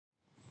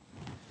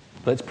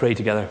Let's pray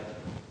together.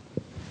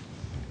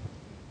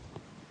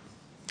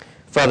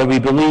 Father, we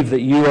believe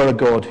that you are a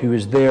God who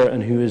is there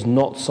and who is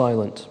not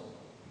silent.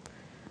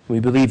 We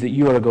believe that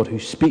you are a God who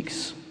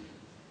speaks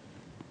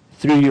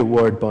through your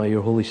word by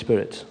your Holy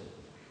Spirit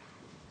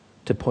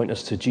to point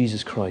us to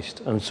Jesus Christ.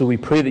 And so we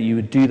pray that you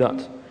would do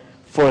that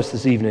for us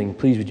this evening.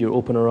 Please would you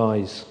open our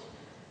eyes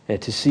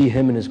to see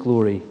him in his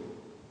glory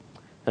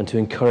and to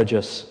encourage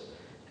us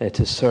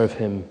to serve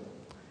him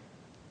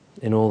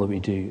in all that we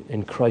do.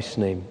 In Christ's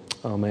name,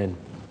 amen.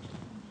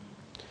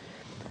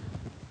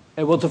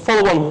 Well, to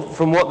follow on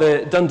from what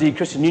the Dundee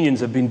Christian Unions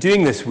have been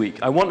doing this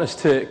week, I want us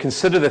to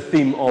consider the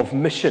theme of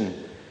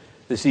mission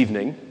this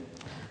evening.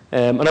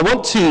 And I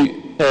want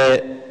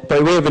to, by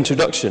way of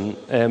introduction,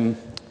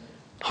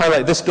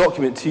 highlight this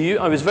document to you.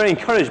 I was very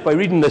encouraged by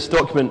reading this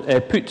document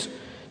put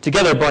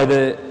together by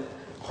the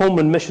Home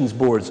and Missions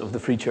Boards of the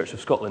Free Church of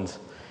Scotland.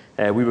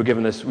 We were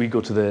given this, we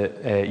go to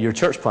the Your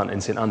Church plant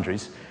in St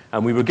Andrews,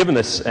 and we were given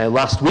this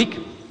last week.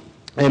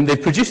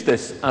 They've produced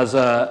this as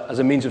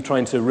a means of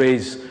trying to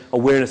raise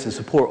awareness and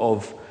support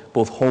of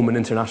both home and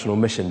international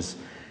missions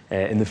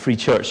in the Free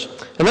Church.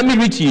 And let me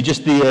read to you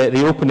just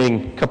the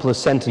opening couple of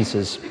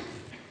sentences.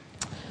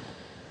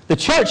 The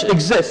church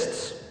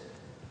exists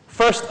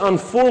first and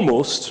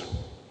foremost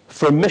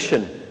for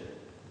mission,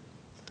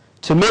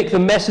 to make the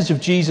message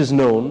of Jesus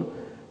known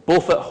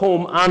both at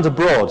home and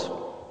abroad.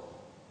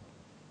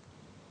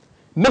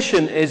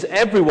 Mission is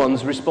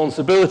everyone's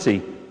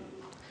responsibility.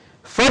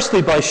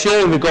 Firstly, by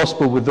sharing the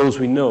gospel with those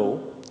we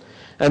know,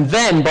 and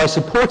then by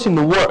supporting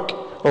the work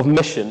of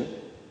mission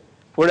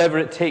wherever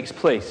it takes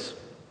place.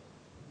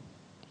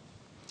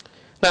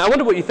 Now, I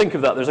wonder what you think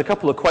of that. There's a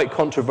couple of quite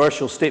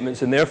controversial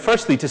statements in there.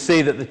 Firstly, to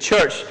say that the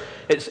church,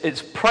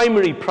 its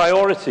primary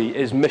priority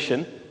is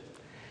mission.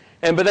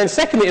 But then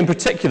secondly, in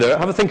particular,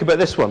 have a think about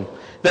this one,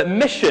 that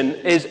mission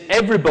is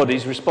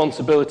everybody's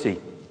responsibility.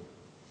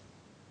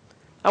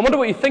 I wonder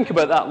what you think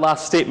about that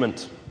last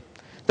statement,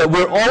 that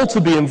we're all to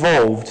be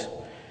involved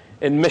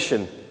in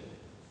mission.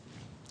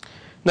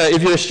 Now,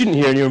 if you're a student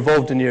here and you're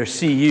involved in your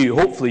CU,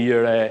 hopefully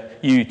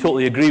you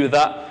totally agree with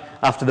that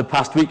after the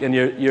past week and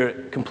you're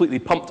completely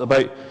pumped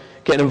about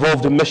getting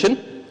involved in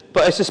mission.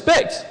 But I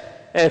suspect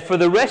for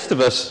the rest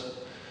of us,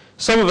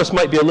 some of us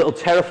might be a little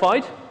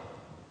terrified.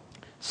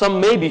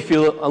 Some maybe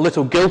feel a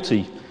little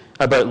guilty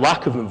about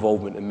lack of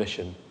involvement in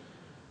mission.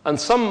 And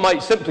some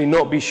might simply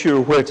not be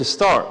sure where to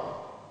start.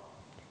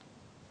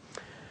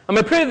 And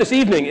my prayer this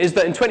evening is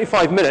that in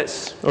 25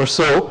 minutes or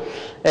so,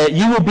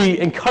 you will be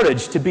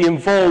encouraged to be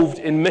involved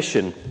in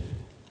mission.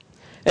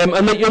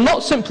 And that you'll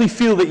not simply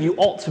feel that you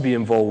ought to be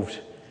involved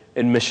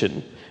in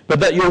mission, but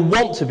that you'll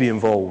want to be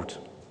involved.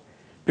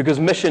 Because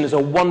mission is a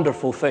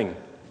wonderful thing.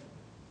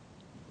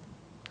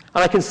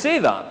 And I can say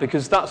that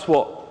because that's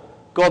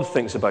what God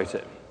thinks about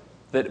it.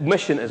 That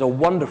mission is a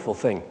wonderful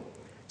thing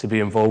to be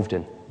involved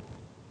in.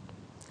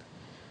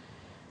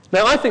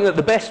 Now, I think that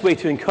the best way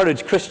to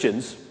encourage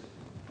Christians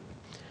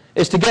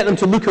is to get them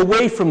to look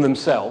away from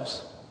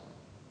themselves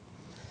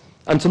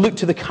and to look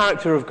to the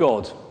character of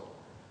God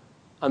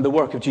and the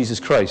work of Jesus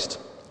Christ.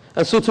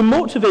 And so to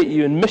motivate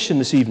you in mission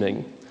this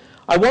evening,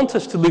 I want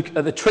us to look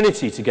at the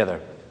Trinity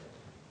together.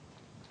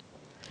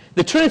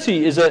 The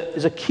Trinity is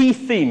a key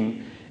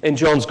theme in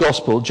John's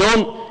Gospel.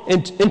 John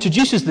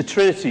introduces the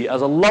Trinity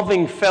as a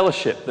loving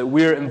fellowship that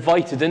we're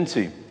invited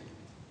into.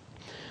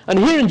 And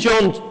here in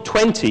John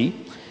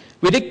 20,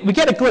 we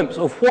get a glimpse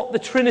of what the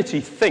Trinity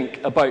think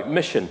about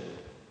mission.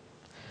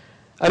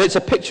 And it's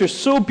a picture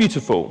so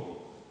beautiful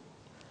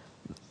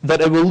that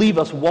it will leave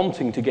us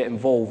wanting to get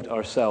involved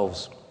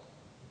ourselves.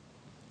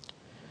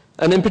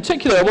 And in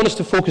particular, I want us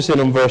to focus in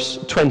on verse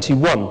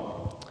 21,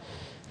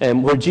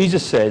 where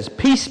Jesus says,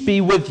 "Peace be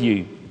with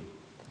you.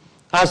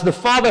 As the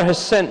Father has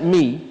sent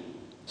me,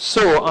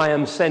 so I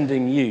am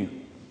sending you."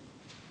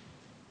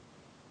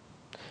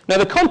 Now,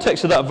 the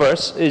context of that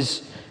verse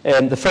is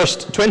the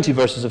first 20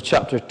 verses of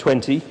chapter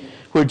 20,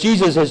 where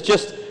Jesus has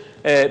just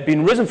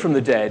been risen from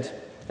the dead,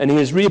 and he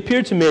has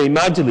reappeared to Mary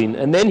Magdalene,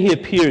 and then he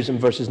appears in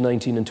verses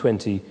 19 and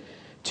 20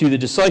 to the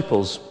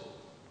disciples.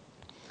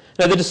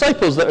 Now, the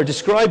disciples that are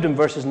described in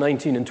verses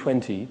 19 and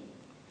 20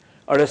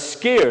 are a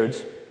scared,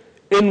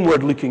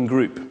 inward-looking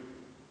group.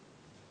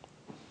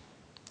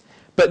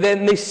 But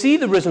then they see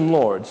the risen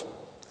Lord,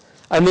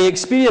 and they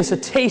experience a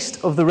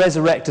taste of the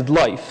resurrected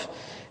life,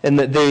 in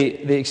that they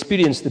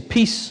experience the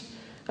peace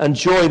and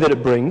joy that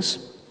it brings.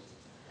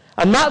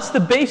 And that's the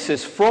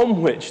basis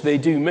from which they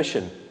do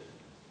mission.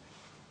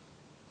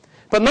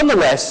 But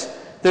nonetheless,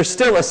 they're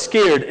still a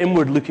scared,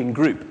 inward-looking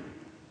group.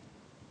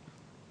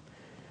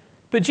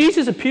 But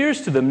Jesus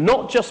appears to them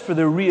not just for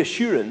their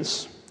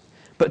reassurance,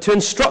 but to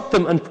instruct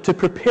them and to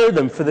prepare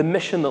them for the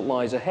mission that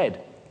lies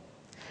ahead.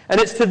 And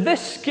it's to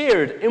this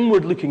scared,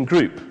 inward-looking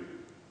group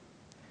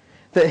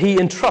that he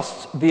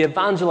entrusts the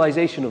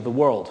evangelization of the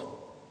world.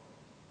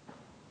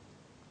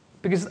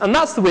 And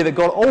that's the way that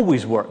God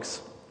always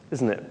works,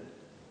 isn't it?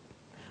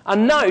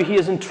 And now he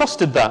has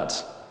entrusted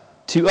that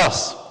to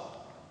us.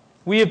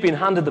 We have been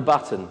handed the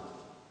baton.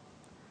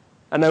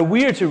 And now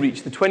we are to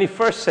reach the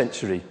 21st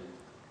century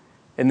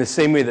in the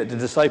same way that the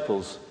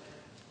disciples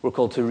were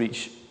called to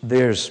reach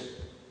theirs.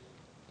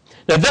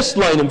 Now, this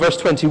line in verse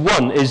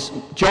 21 is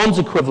John's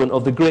equivalent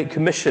of the Great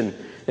Commission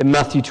in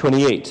Matthew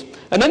 28.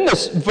 And in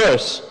this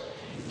verse,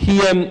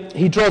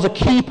 he draws a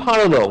key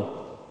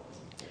parallel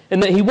in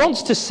that he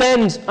wants to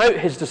send out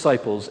his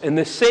disciples in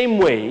the same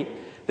way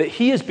that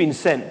he has been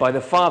sent by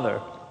the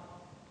Father.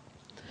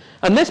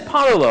 And this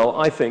parallel,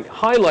 I think,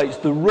 highlights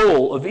the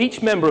role of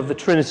each member of the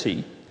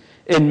Trinity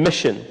in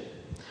mission.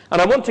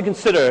 And I want to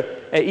consider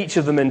each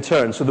of them in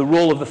turn. So the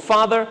role of the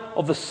Father,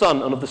 of the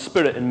Son, and of the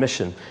Spirit in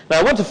mission. Now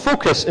I want to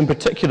focus in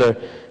particular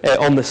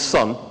on the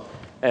Son.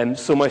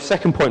 So my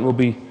second point will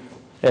be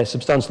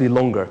substantially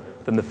longer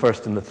than the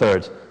first and the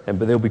third. But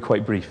they'll be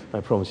quite brief, I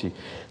promise you.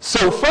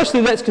 So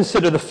firstly, let's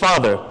consider the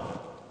Father.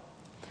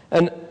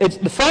 And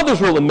the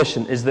Father's role in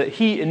mission is that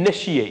he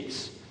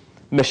initiates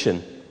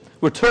mission.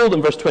 We're told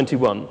in verse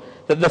 21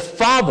 that the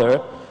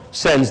Father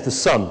sends the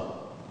Son.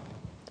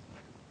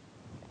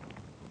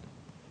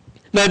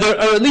 Now, there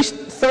are at least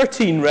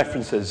 13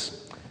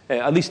 references,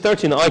 at least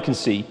 13 that I can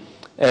see,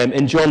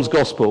 in John's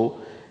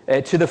Gospel,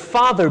 to the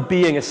Father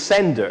being a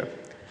sender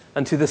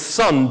and to the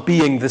Son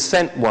being the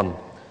sent one.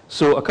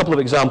 So, a couple of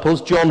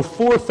examples. John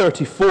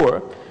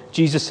 4:34,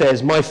 Jesus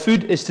says, "My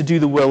food is to do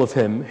the will of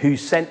him who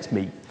sent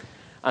me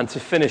and to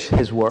finish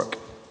his work."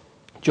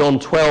 John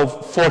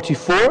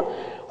 12:44,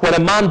 "When a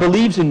man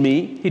believes in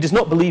me, he does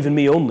not believe in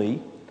me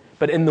only,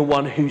 but in the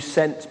one who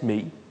sent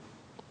me."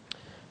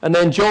 And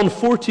then John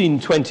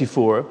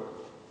 14:24,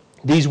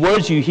 "These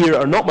words you hear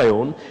are not my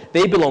own,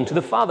 they belong to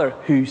the Father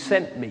who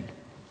sent me."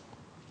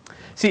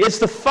 See, it's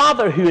the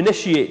Father who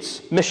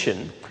initiates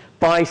mission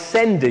by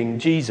sending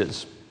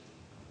Jesus.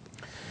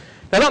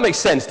 Now that makes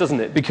sense, doesn't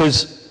it?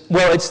 Because,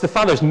 well, it's the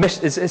Father's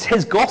mission, it's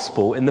his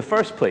gospel in the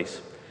first place.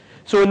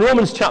 So in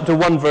Romans chapter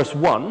 1, verse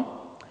 1,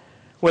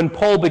 when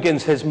Paul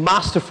begins his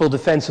masterful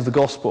defense of the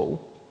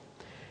gospel,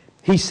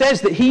 he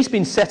says that he's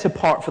been set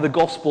apart for the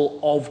gospel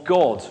of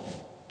God.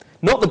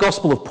 Not the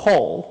gospel of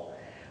Paul,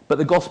 but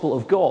the gospel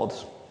of God.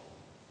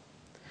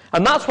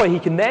 And that's why he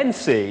can then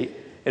say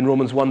in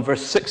Romans 1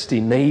 verse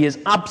 16 that he is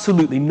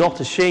absolutely not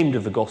ashamed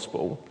of the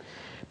gospel,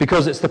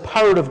 because it's the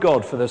power of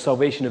God for the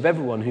salvation of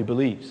everyone who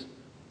believes.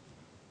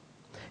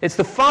 It's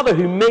the Father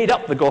who made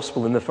up the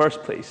gospel in the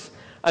first place,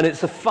 and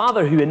it's the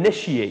Father who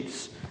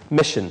initiates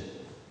mission.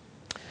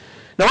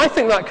 Now I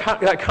think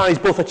that carries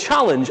both a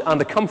challenge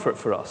and a comfort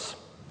for us.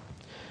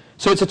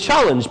 So it's a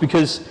challenge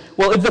because,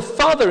 well, if the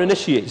Father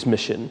initiates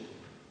mission,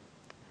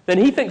 then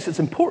he thinks it's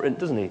important,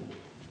 doesn't he?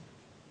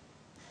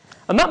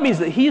 And that means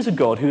that he is a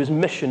God who is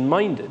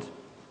mission-minded.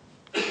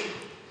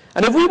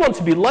 And if we want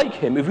to be like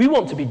him, if we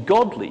want to be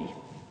godly,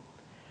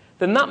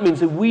 then that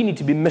means that we need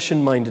to be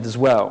mission-minded as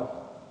well.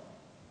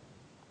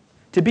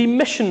 To be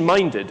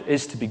mission-minded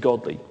is to be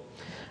godly.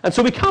 And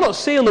so we cannot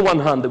say on the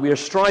one hand that we are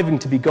striving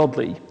to be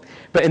godly,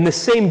 but in the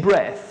same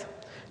breath,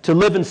 to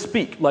live and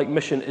speak like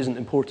mission isn't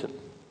important.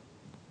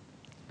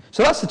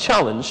 So that's the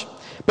challenge,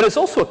 but it's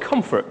also a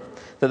comfort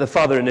that the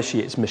Father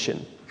initiates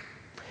mission.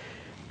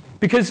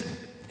 Because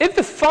if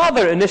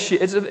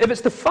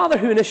it's the Father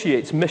who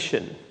initiates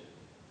mission,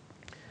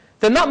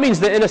 then that means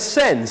that in a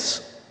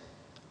sense,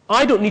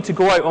 I don't need to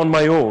go out on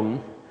my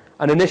own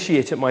and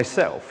initiate it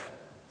myself.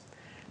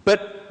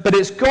 But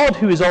it's God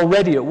who is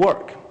already at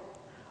work.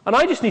 And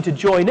I just need to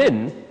join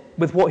in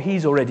with what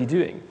he's already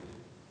doing.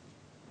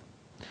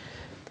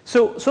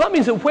 So that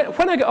means that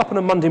when I get up on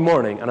a Monday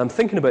morning and I'm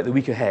thinking about the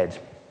week ahead,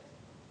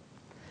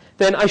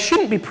 then I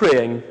shouldn't be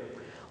praying,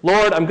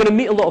 "Lord, I'm going to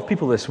meet a lot of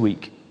people this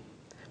week.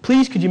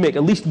 Please could you make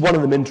at least one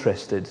of them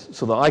interested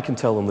so that I can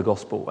tell them the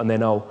gospel, and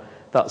then I'll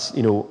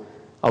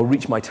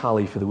reach my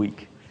tally for the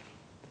week."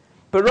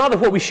 But rather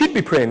what we should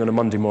be praying on a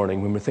Monday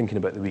morning when we're thinking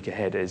about the week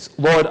ahead is,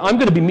 "Lord, I'm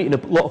going to be meeting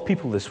a lot of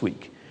people this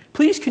week.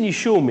 Please can you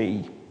show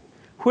me,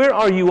 where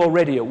are you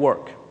already at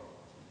work?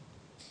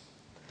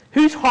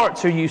 Whose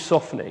hearts are you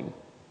softening?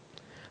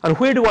 And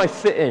where do I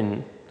fit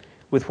in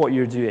with what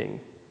you're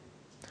doing?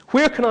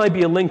 Where can I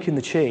be a link in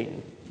the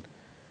chain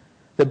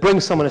that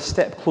brings someone a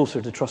step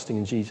closer to trusting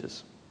in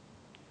Jesus?"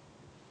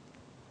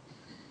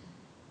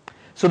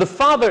 So the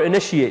Father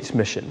initiates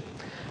mission,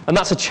 and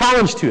that's a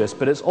challenge to us,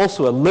 but it's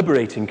also a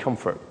liberating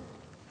comfort.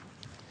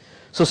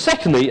 So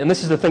secondly, and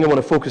this is the thing I want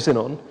to focus in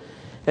on,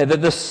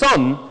 that the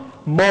Son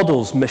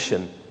models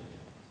mission.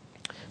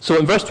 So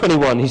in verse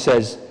 21 he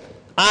says,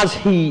 "As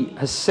he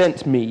has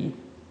sent me,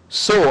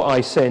 so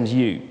I send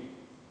you."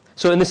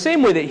 So in the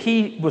same way that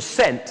he was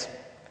sent,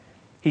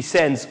 he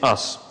sends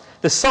us.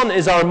 The Son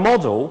is our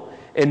model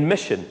in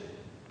mission.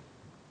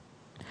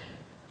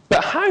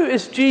 But how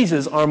is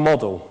Jesus our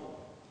model?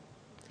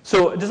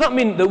 So does that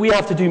mean that we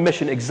have to do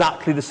mission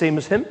exactly the same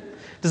as him?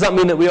 Does that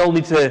mean that we all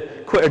need to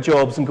quit our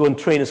jobs and go and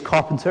train as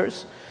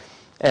carpenters?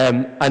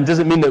 And does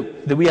it mean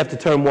that we have to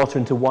turn water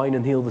into wine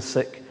and heal the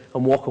sick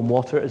and walk on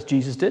water as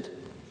Jesus did?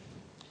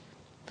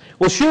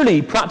 Well,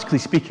 surely, practically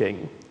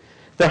speaking,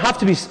 there has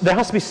to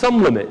be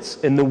some limits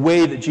in the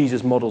way that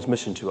Jesus models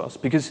mission to us,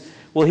 because,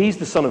 well, he's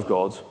the Son of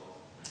God,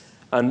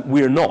 and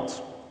we're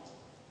not.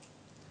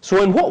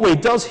 So in what way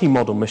does he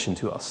model mission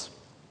to us?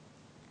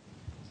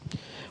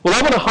 Well,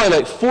 I want to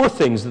highlight 4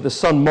 things that the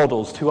Son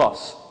models to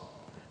us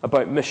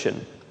about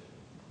mission.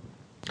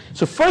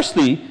 So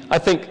firstly, I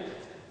think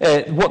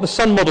what the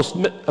Son models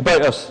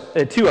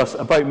to us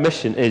about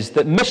mission is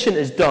that mission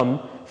is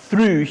done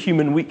through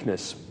human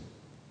weakness.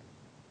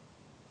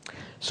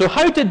 So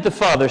how did the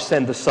Father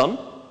send the Son?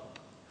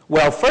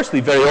 Well, firstly,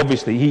 very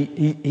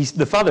obviously,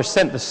 the Father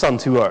sent the Son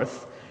to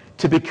earth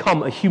to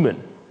become a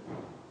human.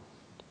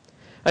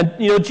 And,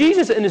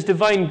 Jesus in his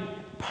divine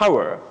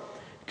power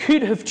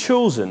could have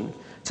chosen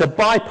to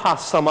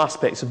bypass some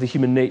aspects of the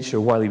human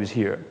nature while he was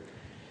here.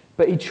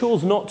 But he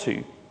chose not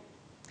to.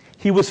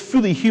 He was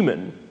fully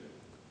human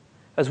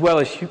as well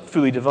as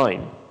fully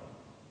divine.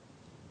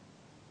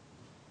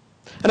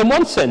 And in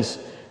one sense,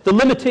 the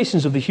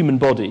limitations of the human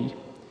body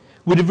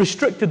would have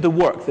restricted the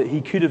work that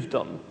he could have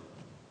done.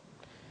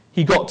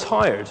 He got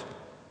tired.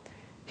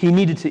 He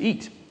needed to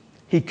eat.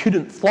 He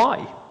couldn't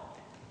fly.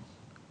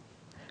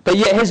 But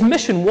yet his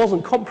mission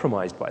wasn't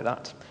compromised by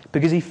that,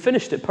 because he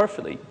finished it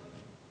perfectly.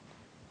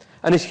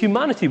 And his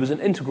humanity was an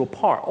integral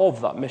part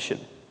of that mission.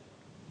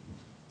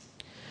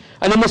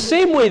 And in the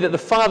same way that the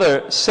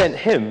Father sent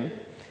him,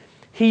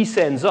 he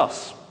sends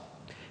us.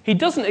 He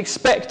doesn't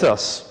expect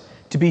us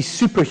to be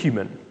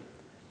superhuman,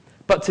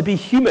 but to be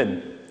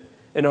human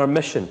in our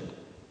mission.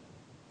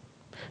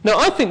 Now,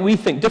 I think we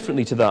think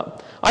differently to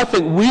that. I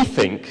think we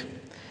think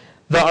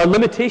that our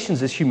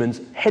limitations as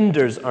humans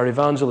hinders our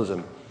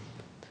evangelism.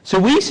 So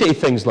we say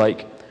things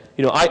like,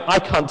 I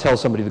can't tell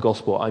somebody the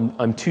gospel.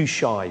 I'm too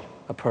shy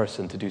a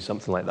person to do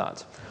something like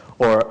that.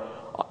 Or,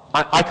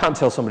 I can't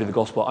tell somebody the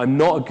gospel. I'm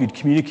not a good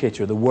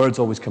communicator. The words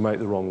always come out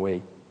the wrong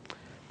way.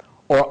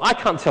 Or, I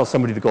can't tell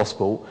somebody the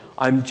gospel.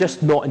 I'm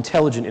just not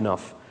intelligent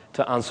enough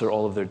to answer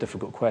all of their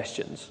difficult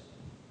questions.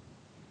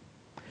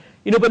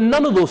 But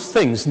none of those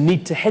things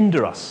need to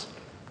hinder us.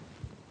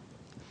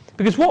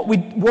 Because what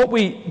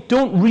we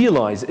don't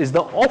realize is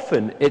that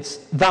often it's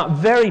that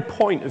very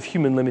point of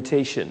human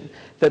limitation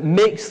that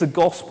makes the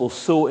gospel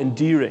so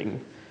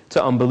endearing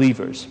to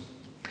unbelievers.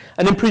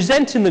 And in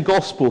presenting the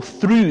gospel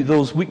through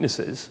those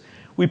weaknesses,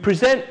 we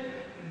present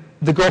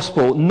the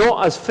gospel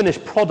not as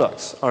finished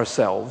products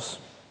ourselves,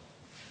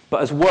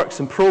 but as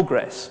works in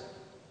progress.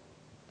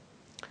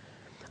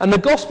 And the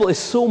gospel is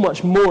so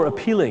much more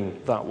appealing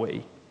that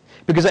way,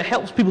 because it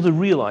helps people to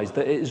realize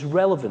that it is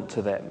relevant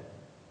to them.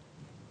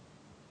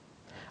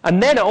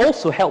 And then it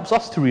also helps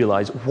us to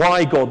realize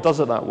why God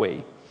does it that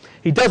way.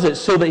 He does it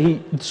so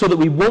that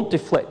we won't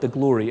deflect the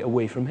glory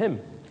away from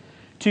him.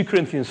 2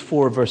 Corinthians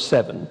 4 verse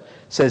 7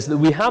 says that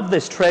we have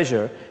this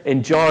treasure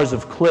in jars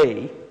of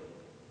clay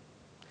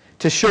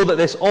to show that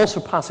this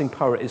all-surpassing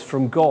power is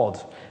from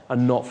God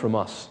and not from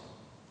us.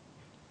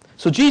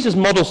 So Jesus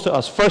models to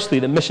us, firstly,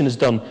 that mission is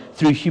done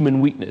through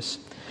human weakness.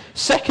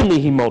 Secondly,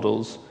 he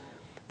models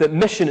that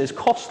mission is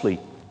costly.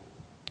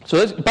 So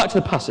let's back to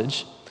the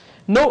passage.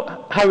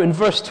 Note how in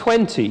verse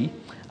 20,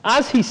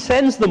 as he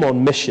sends them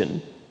on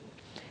mission,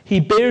 he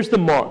bears the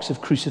marks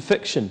of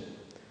crucifixion.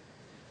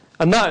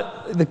 And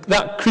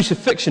that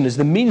crucifixion is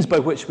the means by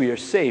which we are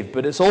saved,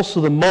 but it's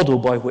also the model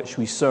by which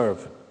we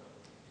serve.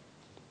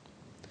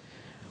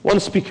 One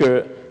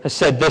speaker has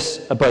said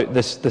this about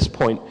this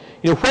point.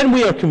 When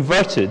we are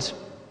converted,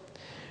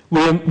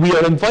 we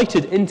are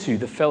invited into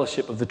the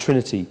fellowship of the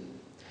Trinity.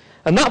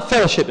 And that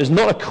fellowship is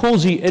not a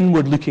cozy,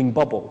 inward-looking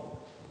bubble,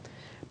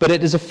 but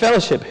it is a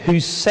fellowship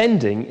whose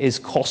sending is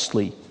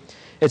costly.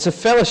 It's a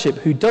fellowship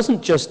who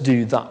doesn't just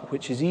do that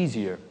which is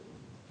easier.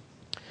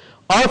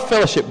 Our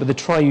fellowship with the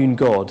triune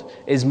God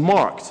is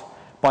marked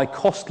by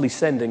costly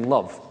sending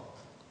love.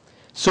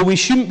 So we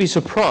shouldn't be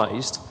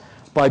surprised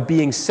by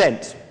being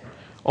sent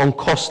on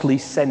costly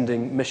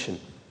sending mission.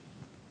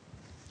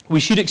 We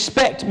should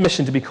expect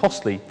mission to be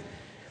costly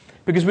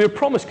because we are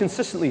promised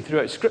consistently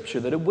throughout Scripture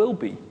that it will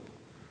be.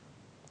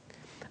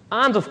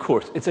 And of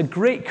course, it's a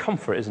great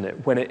comfort, isn't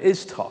it, when it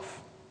is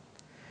tough,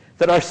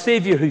 that our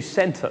Savior who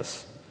sent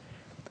us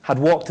had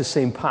walked the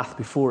same path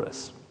before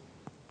us.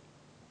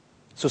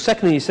 So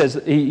secondly,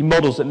 he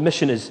models that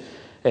mission is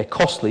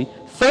costly.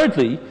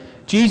 Thirdly,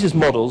 Jesus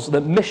models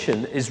that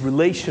mission is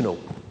relational.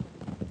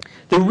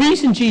 The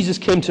reason Jesus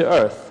came to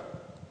earth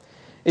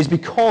is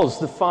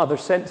because the Father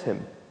sent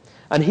him,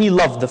 and he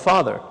loved the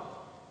Father.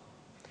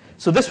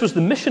 So this was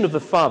the mission of the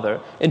Father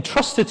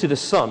entrusted to the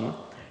Son,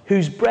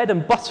 whose bread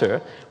and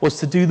butter was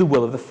to do the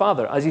will of the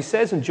Father. As he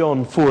says in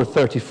John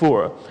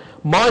 4:34,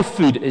 "My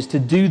food is to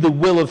do the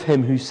will of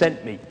him who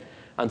sent me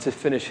and to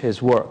finish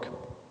his work."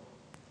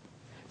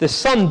 The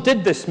Son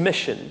did this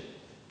mission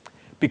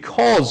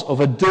because of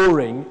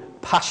adoring,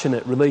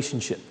 passionate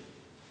relationship.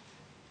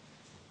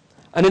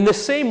 And in the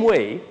same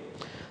way,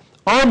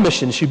 our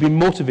mission should be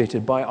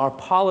motivated by our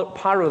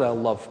parallel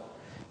love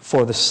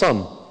for the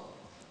Son.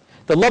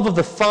 The love of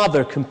the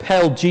Father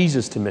compelled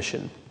Jesus to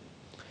mission.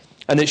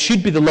 And it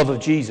should be the love of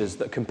Jesus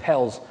that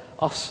compels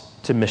us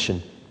to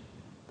mission.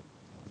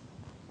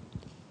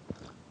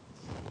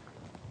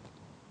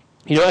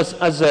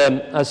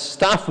 As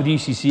staff with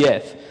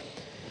UCCF,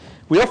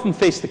 we often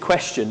face the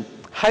question,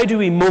 how do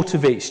we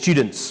motivate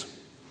students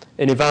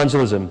in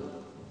evangelism?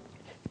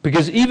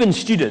 Because even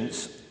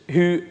students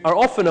who are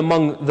often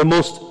among the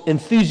most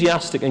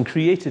enthusiastic and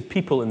creative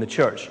people in the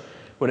church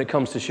when it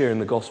comes to sharing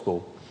the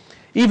gospel.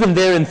 Even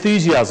their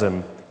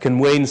enthusiasm can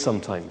wane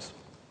sometimes.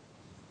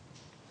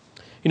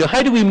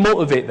 How do we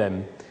motivate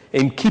them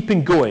in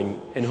keeping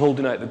going in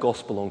holding out the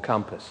gospel on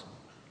campus?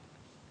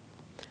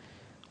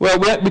 Well,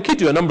 we could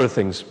do a number of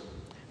things.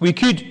 We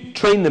could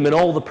train them in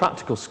all the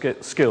practical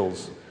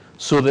skills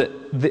so that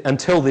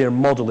until they are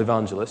model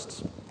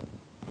evangelists.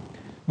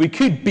 We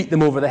could beat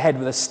them over the head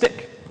with a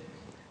stick,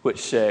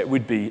 which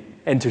would be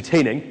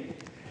entertaining.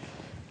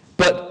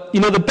 But,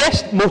 the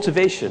best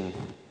motivation,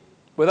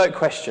 without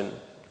question,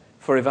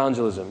 for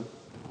evangelism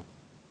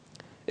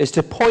is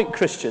to point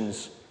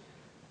Christians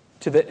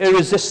to the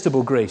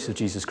irresistible grace of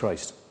Jesus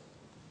Christ.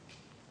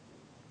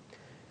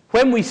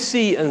 When we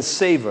see and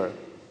savor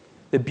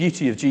the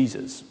beauty of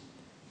Jesus,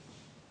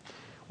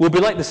 we'll be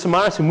like the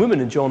Samaritan woman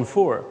in John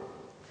 4,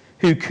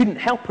 who couldn't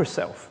help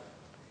herself,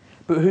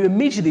 but who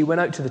immediately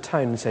went out to the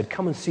town and said,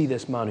 "Come and see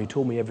this man who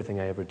told me everything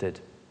I ever did."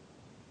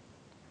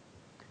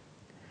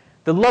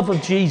 The love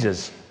of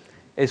Jesus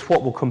is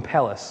what will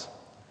compel us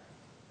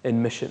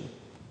in mission.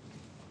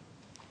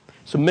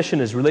 So mission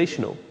is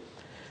relational.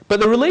 But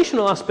the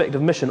relational aspect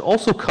of mission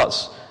also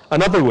cuts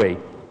another way,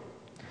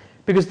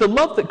 because the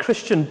love that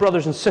Christian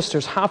brothers and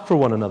sisters have for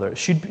one another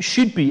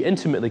should be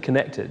intimately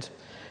connected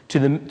to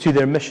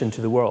their mission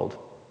to the world.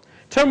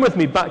 Turn with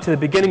me back to the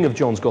beginning of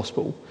John's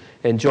Gospel,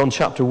 in John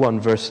chapter 1,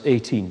 verse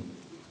 18.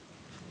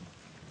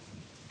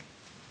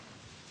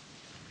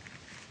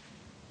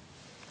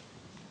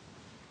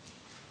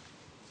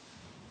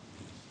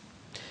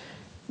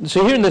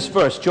 So here in this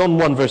verse, John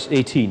 1, verse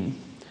 18,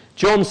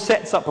 John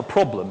sets up a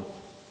problem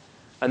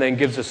and then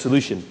gives a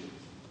solution.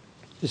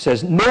 He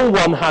says, "No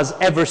one has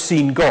ever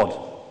seen God."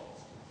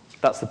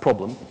 That's the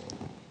problem.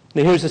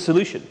 Now here's the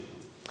solution.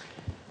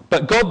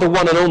 "But God, the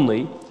one and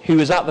only, who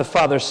is at the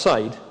Father's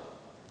side,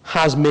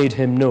 has made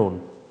him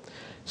known."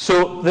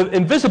 So the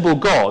invisible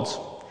God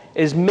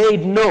is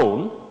made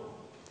known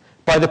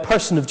by the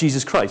person of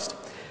Jesus Christ.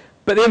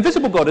 But the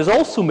invisible God is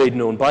also made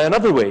known by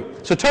another way.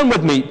 So turn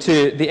with me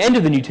to the end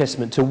of the New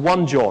Testament, to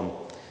 1 John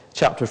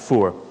chapter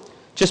 4,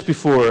 just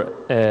before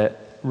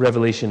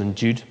Revelation and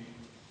Jude.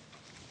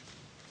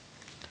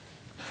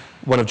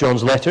 One of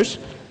John's letters.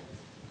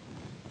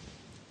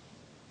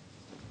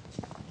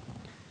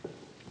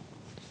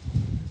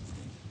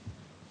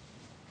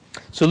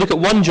 So look at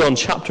 1 John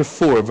chapter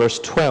 4, verse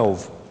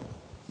 12.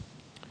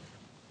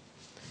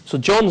 So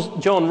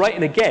John,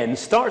 writing again,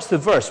 starts the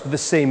verse with the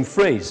same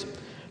phrase.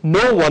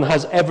 No one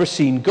has ever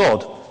seen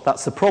God.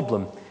 That's the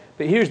problem.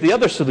 But here's the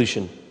other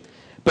solution.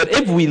 But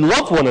if we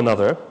love one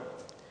another,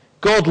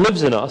 God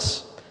lives in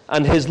us,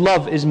 and his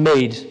love is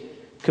made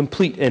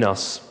complete in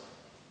us.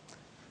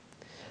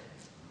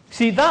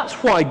 See, that's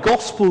why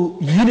gospel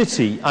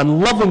unity and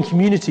loving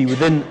community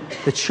within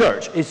the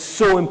church is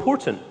so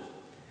important.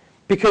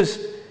 Because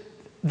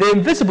the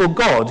invisible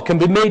God can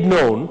be made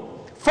known,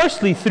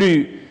 firstly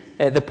through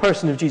the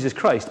person of Jesus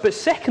Christ, but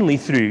secondly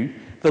through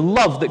the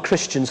love that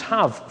Christians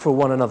have for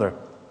one another.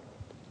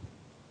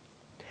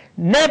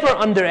 Never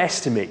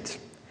underestimate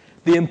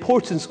the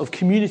importance of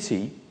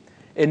community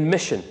in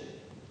mission.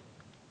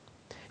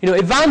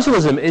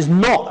 Evangelism is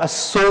not a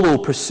solo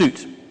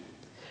pursuit,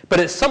 but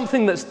it's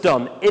something that's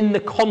done in the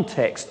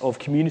context of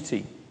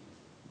community.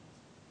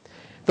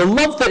 The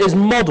love that is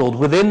modeled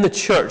within the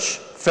church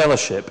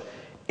fellowship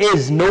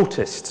is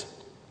noticed,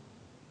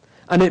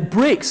 and it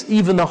breaks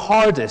even the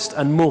hardest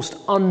and most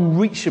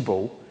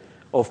unreachable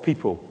of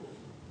people.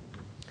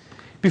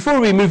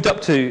 Before we moved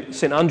up to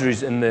St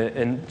Andrews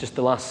in just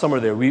the last summer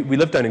there, we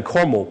lived down in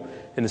Cornwall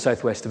in the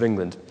southwest of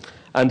England.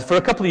 And for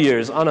a couple of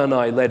years, Anna and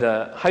I led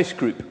a house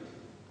group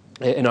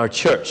in our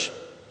church.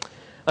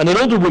 And an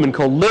older woman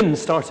called Lynn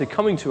started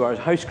coming to our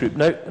house group.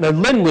 Now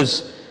Lynn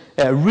was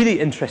a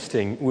really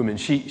interesting woman.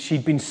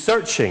 She'd been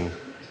searching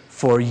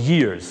for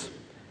years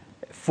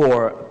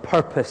for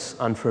purpose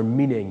and for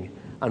meaning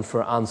and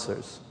for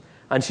answers.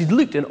 And she'd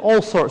looked in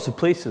all sorts of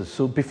places.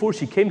 So before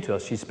she came to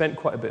us, she spent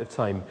quite a bit of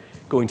time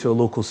going to a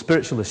local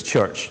spiritualist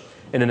church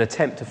in an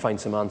attempt to find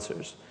some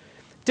answers.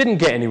 Didn't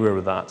get anywhere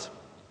with that.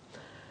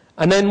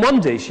 And then one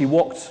day she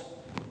walked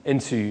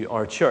into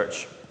our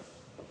church,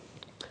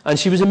 and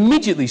she was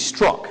immediately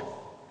struck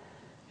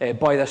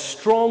by the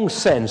strong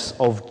sense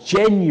of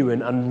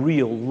genuine and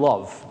real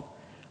love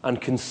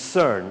and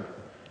concern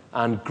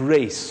and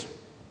grace.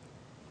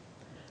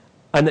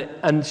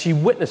 And she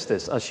witnessed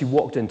this as she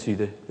walked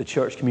into the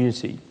church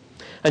community.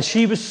 And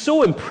she was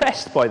so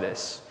impressed by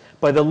this,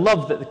 by the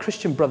love that the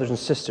Christian brothers and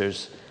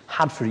sisters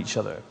had for each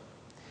other.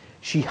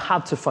 She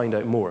had to find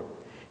out more.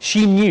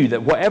 She knew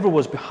that whatever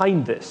was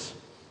behind this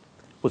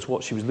was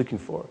what she was looking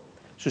for.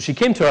 So she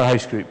came to our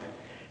house group.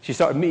 She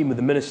started meeting with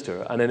the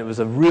minister, and then it was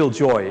a real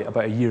joy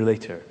about a year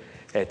later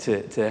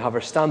to have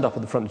her stand up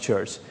at the front of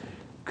church,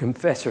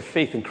 confess her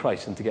faith in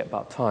Christ, and to get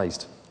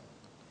baptized.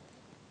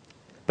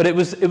 But it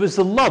was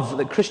the love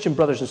that Christian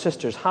brothers and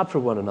sisters had for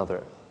one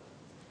another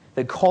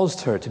that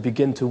caused her to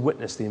begin to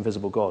witness the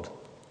invisible God.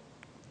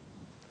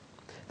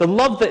 The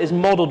love that is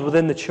modeled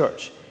within the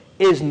church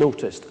is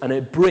noticed, and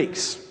it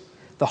breaks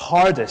the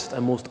hardest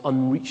and most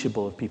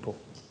unreachable of people.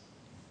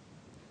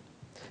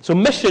 So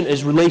mission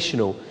is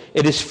relational.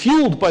 It is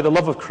fueled by the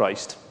love of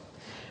Christ,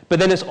 but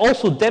then it's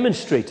also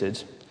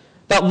demonstrated,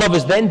 that love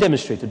is then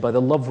demonstrated by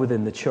the love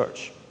within the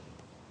church.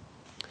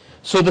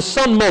 So the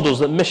Son models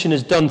that mission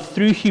is done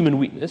through human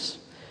weakness.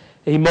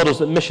 He models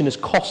that mission is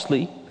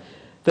costly,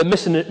 that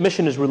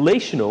mission is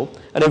relational,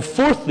 and then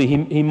fourthly,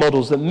 he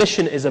models that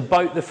mission is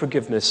about the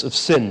forgiveness of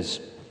sins.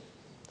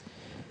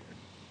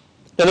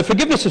 Now, the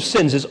forgiveness of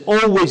sins is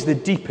always the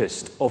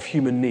deepest of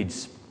human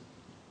needs.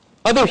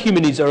 Other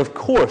human needs are, of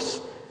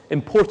course,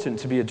 important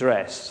to be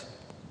addressed.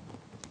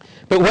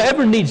 But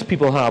whatever needs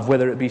people have,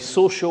 whether it be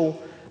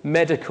social,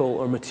 medical,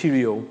 or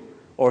material,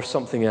 or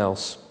something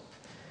else,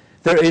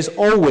 there is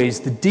always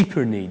the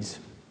deeper needs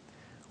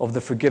of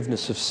the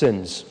forgiveness of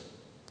sins.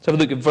 Let's have a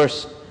look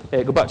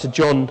at go back to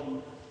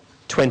John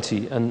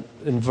 20 and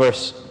in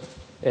verse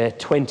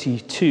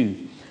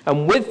 22.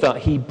 And with that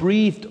he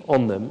breathed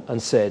on them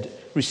and said,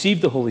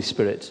 receive the Holy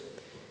Spirit.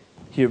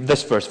 Here,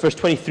 this verse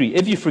 23.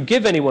 If you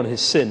forgive anyone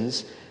his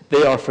sins,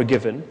 they are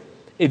forgiven.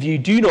 If you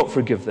do not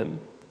forgive them,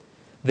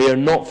 they are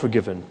not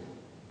forgiven.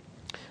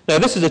 Now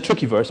this is a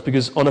tricky verse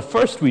because on a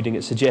first reading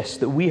it suggests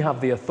that we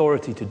have the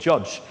authority to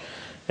judge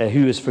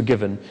who is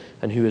forgiven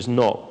and who is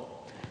not.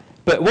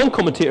 But one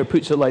commentator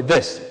puts it like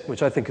this,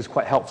 which I think is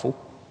quite helpful.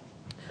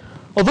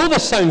 Although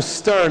this sounds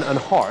stern and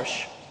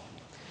harsh,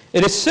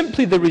 it is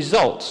simply the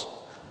result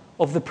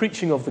of the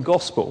preaching of the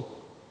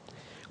gospel,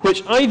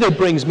 which either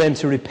brings men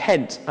to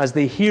repent as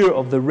they hear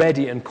of the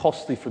ready and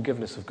costly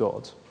forgiveness of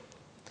God,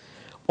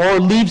 or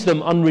leaves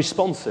them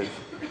unresponsive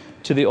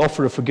to the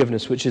offer of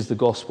forgiveness, which is the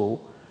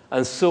gospel,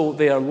 and so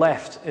they are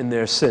left in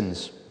their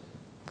sins.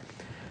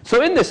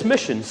 So in this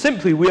mission,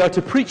 simply we are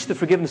to preach the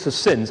forgiveness of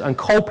sins and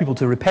call people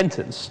to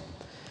repentance.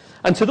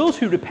 And to those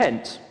who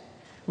repent,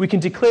 we can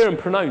declare and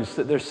pronounce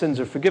that their sins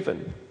are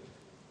forgiven.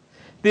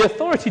 The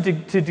authority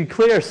to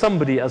declare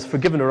somebody as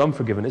forgiven or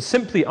unforgiven is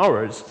simply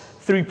ours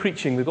through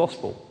preaching the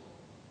gospel.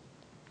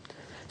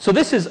 So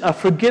this is a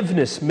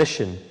forgiveness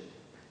mission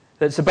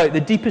that's about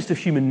the deepest of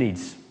human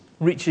needs,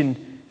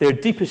 reaching their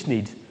deepest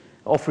need,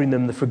 offering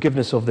them the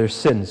forgiveness of their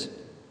sins.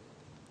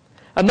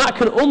 And that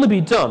can only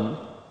be done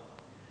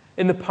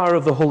in the power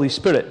of the Holy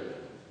Spirit,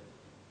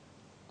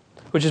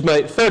 which is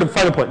my third and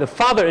final point. The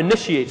Father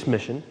initiates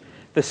mission,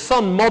 the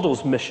Son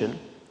models mission,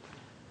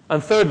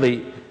 and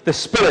thirdly, the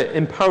Spirit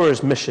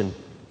empowers mission.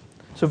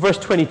 So verse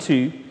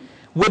 22,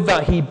 with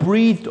that he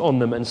breathed on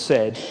them and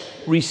said,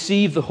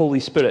 receive the Holy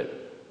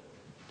Spirit.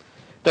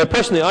 Now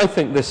personally, I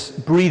think this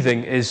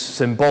breathing is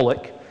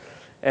symbolic,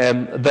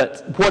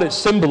 that what it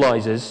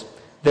symbolizes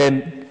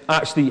then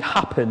actually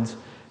happened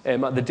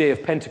at the day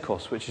of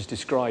Pentecost, which is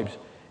described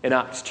in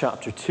Acts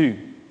chapter 2.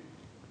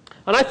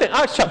 And I think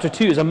Acts chapter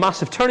 2 is a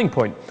massive turning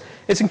point.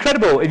 It's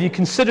incredible if you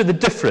consider the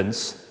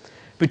difference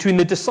between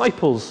the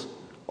disciples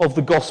of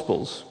the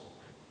Gospels,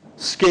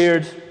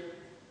 scared,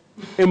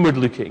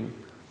 inward-looking,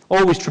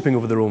 always tripping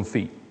over their own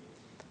feet,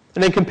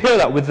 and then compare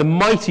that with the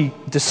mighty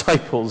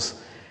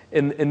disciples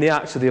in the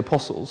Acts of the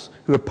Apostles,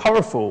 who are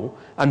powerful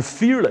and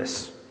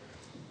fearless,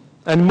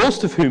 and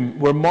most of whom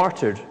were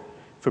martyred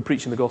for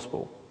preaching the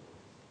gospel.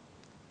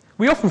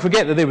 We often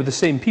forget that they were the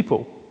same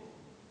people.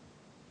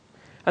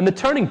 And the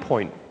turning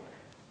point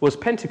was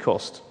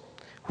Pentecost,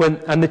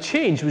 and the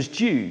change was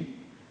due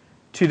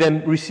to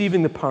them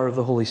receiving the power of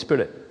the Holy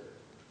Spirit.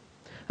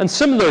 And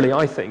similarly,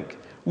 I think,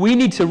 we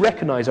need to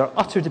recognize our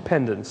utter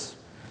dependence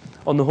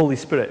on the Holy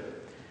Spirit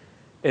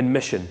in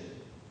mission.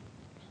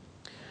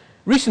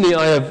 Recently,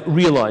 I have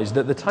realized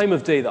that the time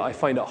of day that I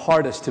find it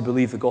hardest to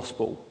believe the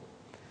gospel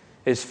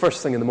is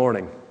first thing in the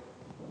morning.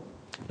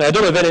 Now, I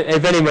don't know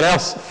if anyone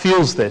else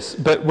feels this,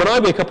 but when I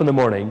wake up in the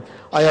morning,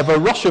 I have a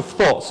rush of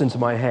thoughts into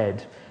my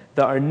head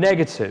that are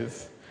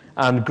negative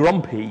and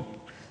grumpy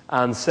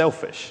and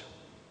selfish.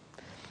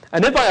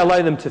 And if I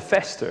allow them to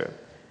fester,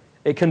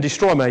 it can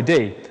destroy my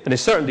day, and it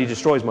certainly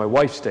destroys my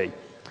wife's day.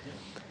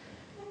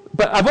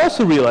 But I've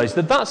also realized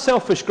that that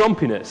selfish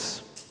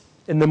grumpiness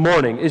in the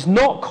morning is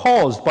not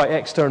caused by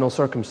external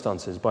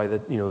circumstances, by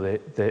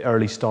the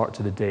early start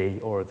to the day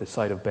or the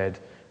side of bed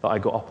that I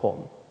got up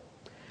on.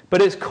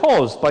 But it's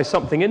caused by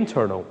something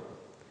internal.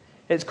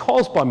 It's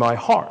caused by my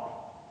heart.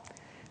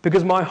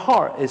 Because my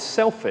heart is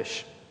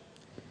selfish,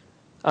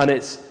 and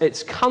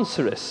it's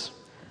cancerous,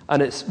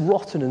 and it's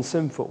rotten and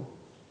sinful.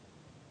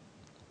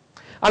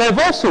 And I've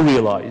also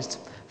realized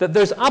that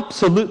there's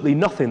absolutely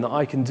nothing that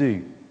I can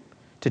do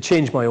to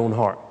change my own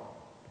heart.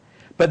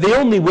 But the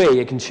only way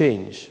it can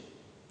change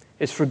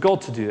is for God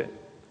to do it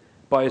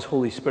by His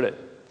Holy Spirit,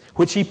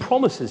 which He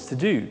promises to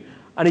do,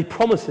 and He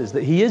promises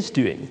that He is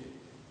doing.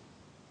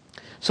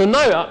 So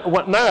now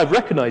I've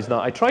recognized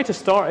that, I try to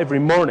start every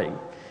morning,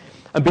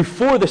 and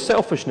before the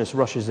selfishness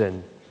rushes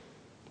in,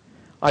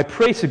 I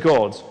pray to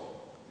God,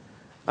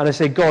 and I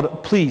say,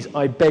 God, please,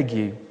 I beg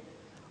you,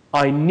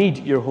 I need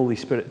your Holy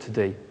Spirit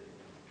today.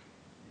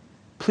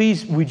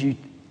 Please, would you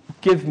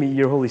give me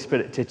your Holy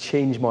Spirit to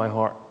change my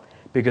heart,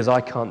 because I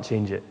can't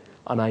change it,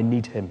 and I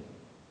need Him.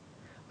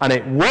 And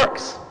it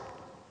works.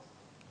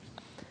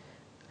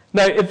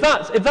 Now, if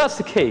that's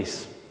the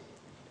case,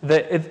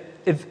 that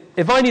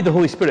if I need the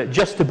Holy Spirit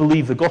just to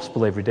believe the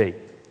gospel every day,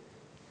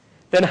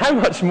 then how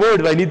much more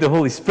do I need the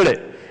Holy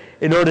Spirit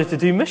in order to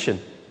do mission?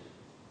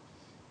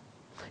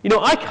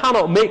 I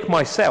cannot make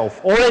myself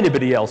or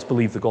anybody else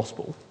believe the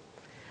gospel.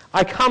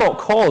 I cannot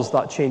cause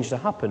that change to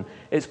happen.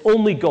 It's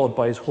only God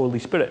by his Holy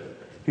Spirit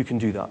who can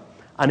do that.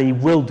 And he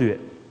will do it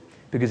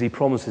because he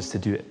promises to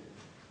do it.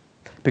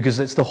 Because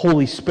it's the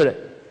Holy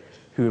Spirit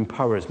who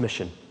empowers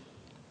mission.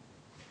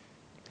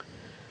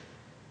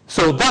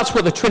 So that's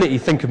what the Trinity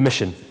think of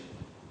mission.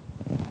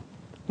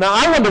 Now,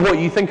 I wonder what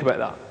you think about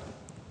that.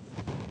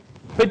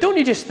 But don't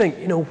you just think,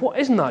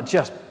 isn't that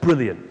just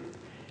brilliant?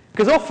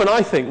 Because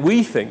often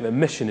we think that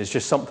mission is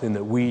just something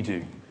that we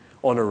do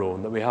on our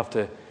own, that we have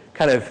to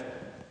kind of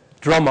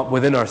drum up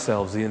within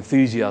ourselves the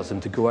enthusiasm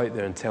to go out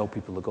there and tell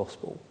people the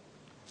gospel.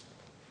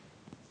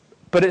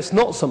 But it's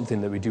not something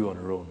that we do on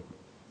our own.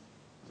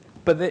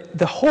 But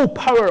the whole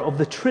power of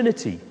the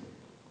Trinity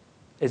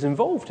is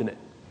involved in it.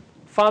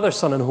 Father,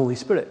 Son, and Holy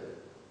Spirit.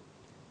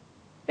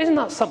 Isn't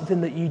that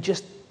something that you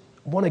just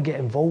want to get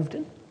involved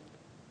in?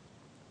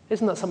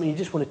 Isn't that something you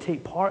just want to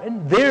take part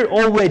in? They're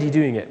already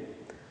doing it.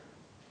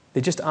 They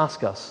just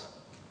ask us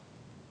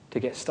to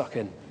get stuck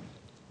in.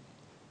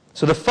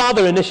 So the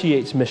Father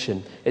initiates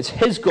mission. It's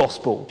his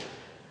gospel,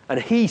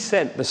 and he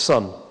sent the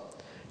Son.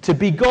 To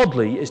be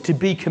godly is to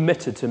be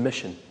committed to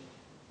mission.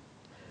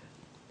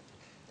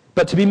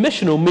 But to be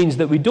missional means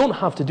that we don't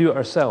have to do it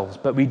ourselves,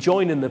 but we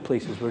join in the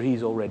places where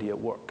he's already at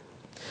work.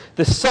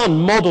 The Son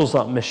models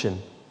that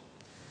mission,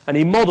 and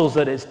he models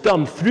that it's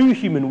done through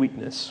human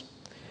weakness,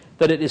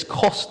 that it is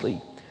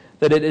costly,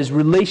 that it is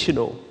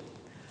relational,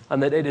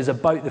 and that it is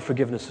about the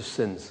forgiveness of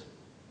sins.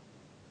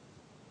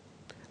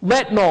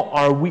 Let not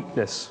our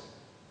weakness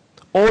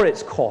or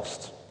its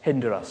cost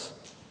hinder us,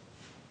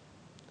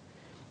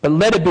 but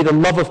let it be the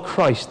love of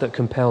Christ that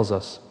compels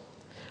us.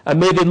 And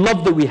may the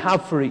love that we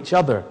have for each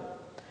other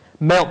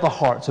melt the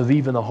hearts of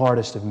even the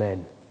hardest of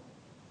men.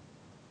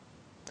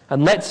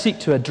 And let's seek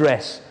to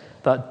address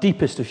that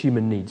deepest of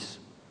human needs,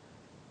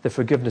 the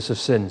forgiveness of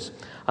sins.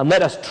 And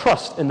let us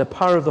trust in the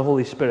power of the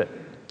Holy Spirit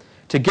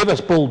to give us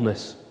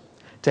boldness,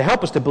 to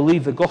help us to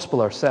believe the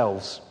gospel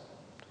ourselves,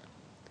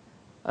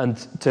 and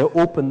to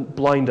open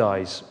blind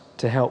eyes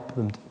to help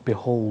them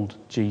behold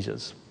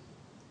Jesus.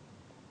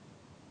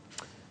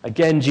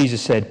 Again,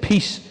 Jesus said,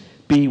 "Peace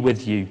be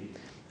with you.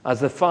 As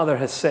the Father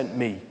has sent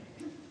me,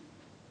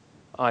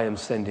 I am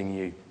sending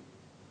you."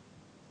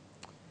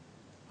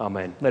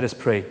 Amen. Let us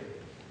pray.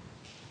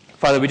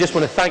 Father, we just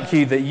want to thank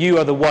you that you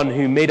are the one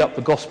who made up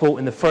the gospel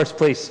in the first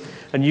place,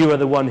 and you are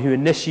the one who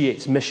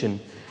initiates mission.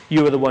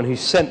 You are the one who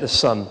sent the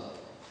Son.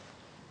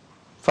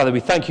 Father, we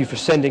thank you for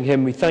sending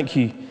him. We thank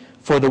you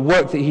for the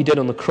work that he did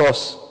on the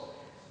cross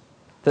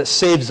that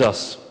saves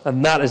us,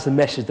 and that is the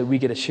message that we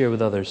get to share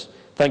with others.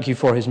 Thank you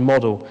for his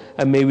model,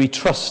 and may we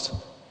trust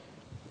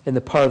in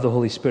the power of the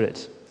Holy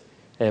Spirit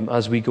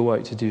as we go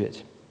out to do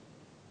it.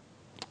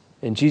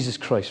 In Jesus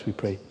Christ we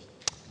pray.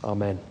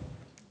 Amen.